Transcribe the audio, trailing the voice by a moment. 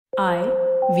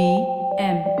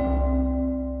IVM.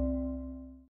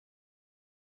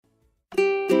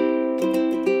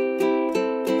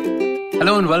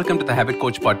 Hello and welcome to the Habit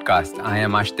Coach podcast. I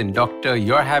am Ashton Doctor,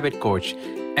 your habit coach.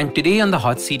 And today on the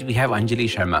hot seat, we have Anjali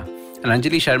Sharma. And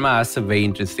Anjali Sharma asks a very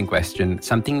interesting question,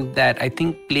 something that I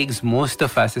think plagues most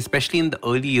of us, especially in the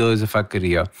early years of our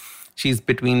career. She's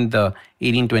between the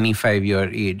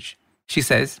 18-25-year age. She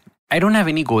says, I don't have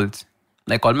any goals.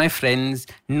 Like all my friends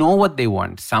know what they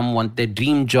want. Some want their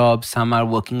dream job. Some are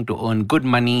working to earn good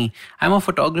money. I'm a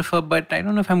photographer, but I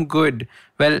don't know if I'm good.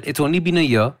 Well, it's only been a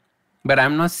year, but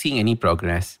I'm not seeing any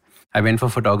progress. I went for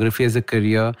photography as a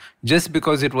career just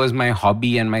because it was my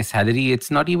hobby and my salary. It's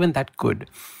not even that good.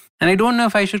 And I don't know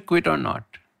if I should quit or not.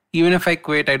 Even if I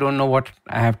quit, I don't know what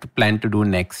I have to plan to do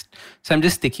next. So I'm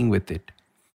just sticking with it.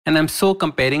 And I'm so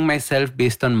comparing myself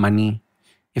based on money.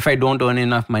 If I don't earn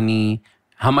enough money,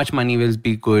 how much money will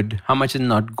be good? How much is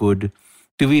not good?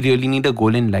 Do we really need a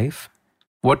goal in life?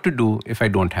 What to do if I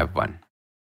don't have one?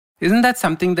 Isn't that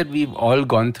something that we've all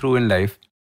gone through in life?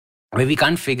 Where we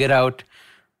can't figure out,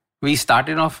 we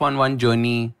started off on one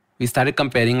journey, we started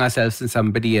comparing ourselves to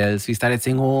somebody else, we started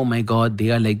saying, oh my God,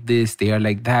 they are like this, they are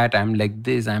like that, I'm like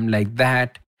this, I'm like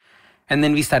that. And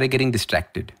then we started getting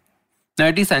distracted. Now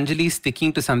at least Anjali is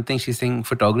sticking to something, she's saying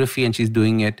photography and she's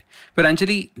doing it. But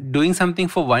Anjali, doing something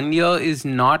for 1 year is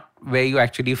not where you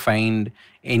actually find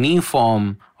any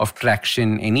form of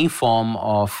traction, any form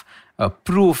of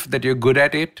proof that you're good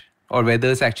at it, or whether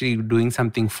it's actually doing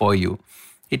something for you.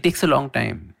 It takes a long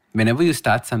time. Whenever you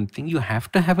start something, you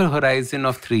have to have a horizon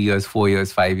of 3 years, 4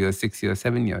 years, 5 years, 6 years,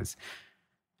 7 years.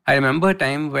 I remember a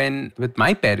time when, with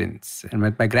my parents and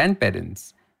with my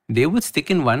grandparents, they would stick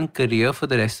in one career for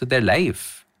the rest of their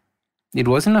life. It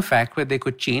wasn't a fact where they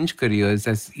could change careers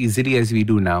as easily as we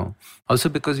do now. Also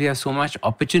because we have so much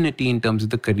opportunity in terms of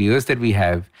the careers that we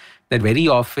have, that very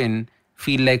often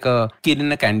feel like a kid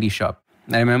in a candy shop.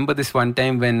 I remember this one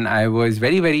time when I was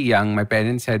very, very young. My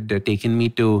parents had taken me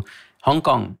to Hong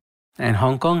Kong. And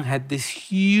Hong Kong had this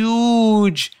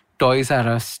huge Toys R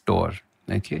Us store.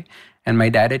 Okay. And my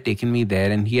dad had taken me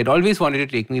there. And he had always wanted to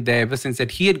take me there ever since that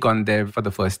he had gone there for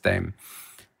the first time.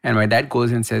 And my dad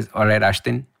goes and says, all right,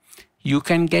 Ashton, you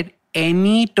can get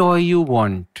any toy you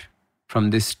want from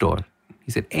this store.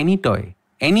 He said, any toy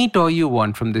you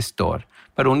want from this store,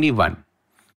 but only one.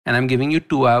 And I'm giving you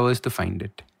 2 hours to find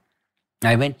it.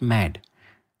 I went mad.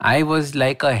 I was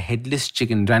like a headless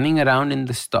chicken running around in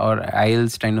the store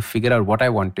aisles trying to figure out what I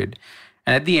wanted.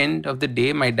 And at the end of the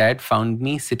day, my dad found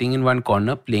me sitting in one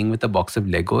corner playing with a box of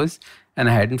Legos, and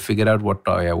I hadn't figured out what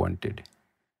toy I wanted.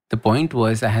 The point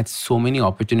was I had so many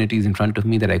opportunities in front of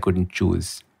me that I couldn't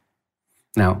choose.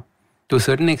 Now, to a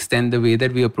certain extent, the way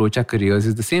that we approach our careers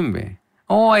is the same way.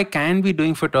 Oh, I can be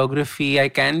doing photography, I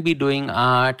can be doing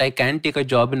art, I can take a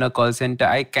job in a call center,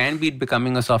 I can be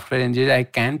becoming a software engineer, I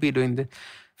can be doing this.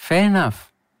 Fair enough.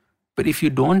 But if you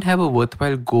don't have a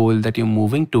worthwhile goal that you're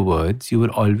moving towards, you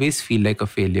will always feel like a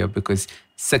failure because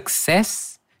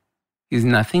success is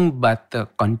nothing but the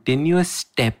continuous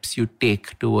steps you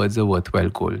take towards a worthwhile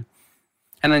goal.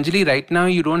 And Anjali, right now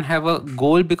you don't have a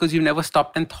goal because you've never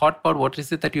stopped and thought about what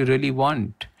is it that you really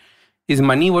want. Is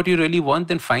money what you really want?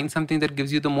 Then find something that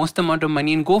gives you the most amount of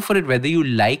money and go for it, whether you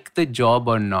like the job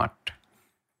or not.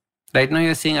 Right now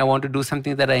you're saying, I want to do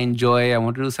something that I enjoy. I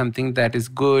want to do something that is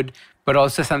good, but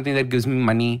also something that gives me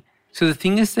money. So the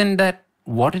thing is then that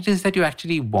what it is that you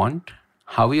actually want,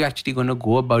 how are you actually going to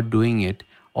go about doing it?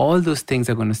 All those things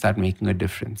are going to start making a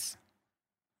difference.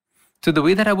 So the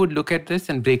way that I would look at this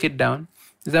and break it down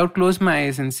is I would close my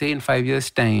eyes and say in 5 years'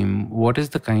 time, what is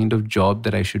the kind of job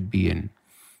that I should be in?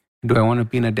 Do I want to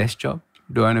be in a desk job?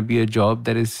 Do I want to be a job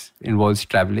that involves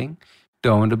traveling? Do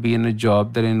I want to be in a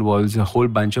job that involves a whole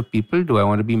bunch of people? Do I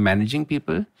want to be managing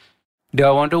people? Do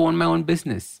I want to own my own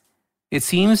business? It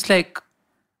seems like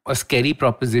a scary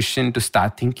proposition to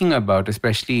start thinking about,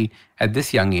 especially at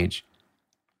this young age.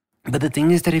 But the thing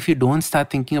is that if you don't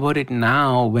start thinking about it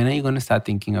now, when are you going to start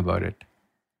thinking about it?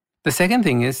 The second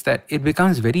thing is that it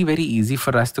becomes very, very easy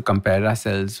for us to compare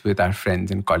ourselves with our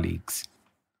friends and colleagues.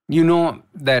 You know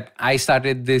that I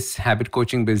started this habit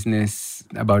coaching business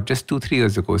about just 2-3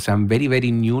 years ago. So I'm very,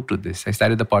 very new to this. I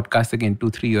started the podcast again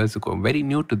 2-3 years ago. I'm very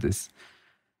new to this.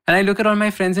 And I look at all my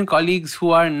friends and colleagues who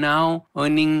are now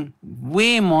earning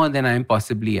way more than I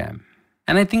possibly am.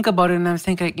 And I think about it and I'm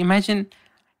thinking, like, imagine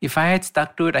if I had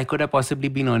stuck to it, I could have possibly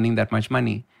been earning that much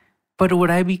money. But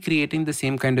would I be creating the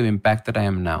same kind of impact that I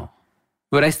am now?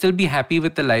 Would I still be happy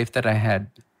with the life that I had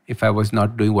if I was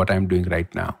not doing what I'm doing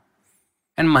right now?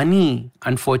 And money,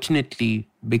 unfortunately,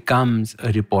 becomes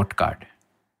a report card.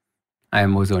 I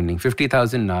was earning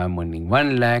 50,000, now I'm earning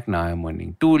 1 lakh, now I'm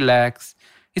earning 2 lakhs.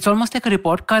 It's almost like a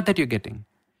report card that you're getting.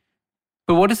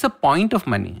 But what is the point of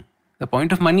money? The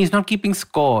point of money is not keeping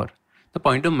score. The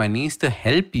point of money is to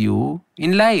help you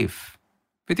in life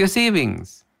with your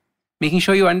savings, making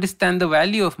sure you understand the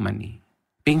value of money,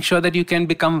 making sure that you can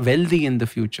become wealthy in the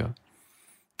future.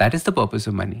 That is the purpose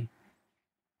of money.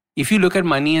 If you look at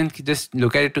money and just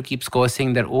look at it to keep score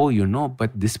saying that,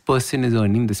 but this person is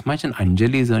earning this much and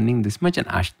Anjali is earning this much and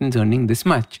Ashton is earning this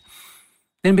much,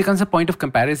 then it becomes a point of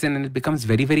comparison and it becomes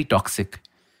very, very toxic.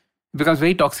 It becomes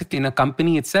very toxic in a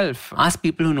company itself. Ask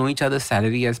people who know each other's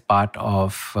salary as part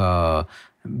of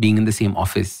being in the same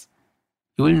office.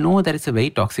 You will know that it's a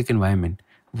very toxic environment.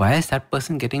 Why is that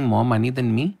person getting more money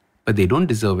than me? But they don't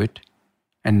deserve it.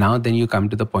 And now then you come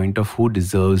to the point of who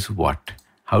deserves what.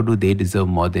 How do they deserve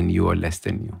more than you or less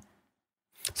than you?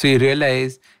 So you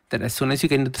realize that as soon as you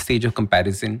get into the stage of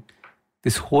comparison,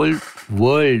 this whole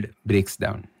world breaks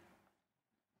down.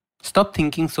 Stop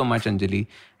thinking so much, Anjali.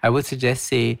 I would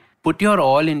suggest, put your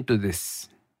all into this.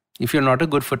 If you're not a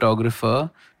good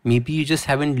photographer, maybe you just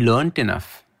haven't learnt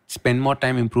enough. Spend more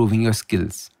time improving your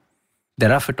skills.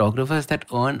 There are photographers that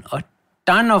earn a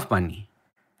ton of money.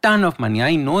 I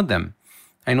know them.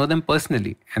 I know them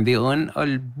personally, and they earn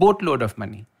a boatload of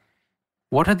money.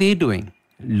 What are they doing?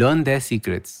 Learn their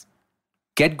secrets.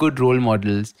 Get good role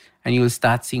models, and you will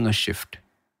start seeing a shift.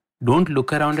 Don't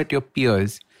look around at your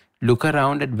peers. Look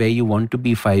around at where you want to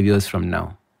be 5 years from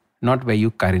now, not where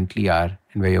you currently are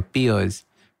and where your peers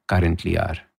currently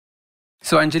are.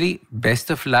 So Anjali, best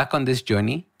of luck on this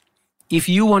journey. If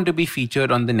you want to be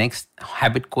featured on the next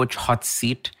Habit Coach Hot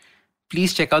Seat,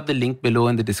 please check out the link below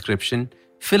in the description.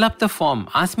 Fill up the form,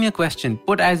 ask me a question,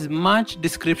 put as much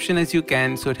description as you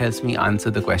can so it helps me answer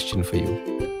the question for you.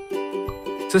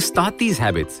 So start these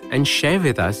habits and share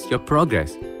with us your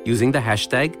progress using the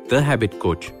hashtag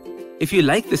 #TheHabitCoach. If you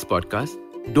like this podcast,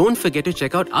 don't forget to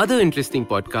check out other interesting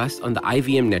podcasts on the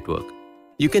IVM network.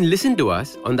 You can listen to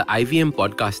us on the IVM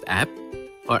Podcast app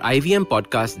or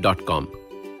ivmpodcast.com.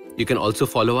 You can also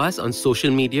follow us on social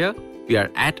media. We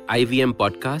are at IVM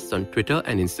Podcasts on Twitter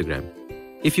and Instagram.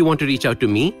 If you want to reach out to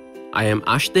me, I am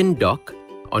Ashton Doc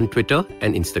on Twitter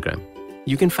and Instagram.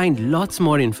 You can find lots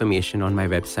more information on my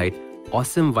website,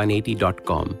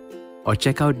 awesome180.com, or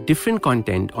check out different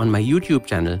content on my YouTube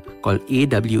channel called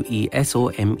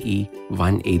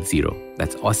AWESOME180.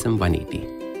 That's Awesome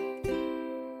 180.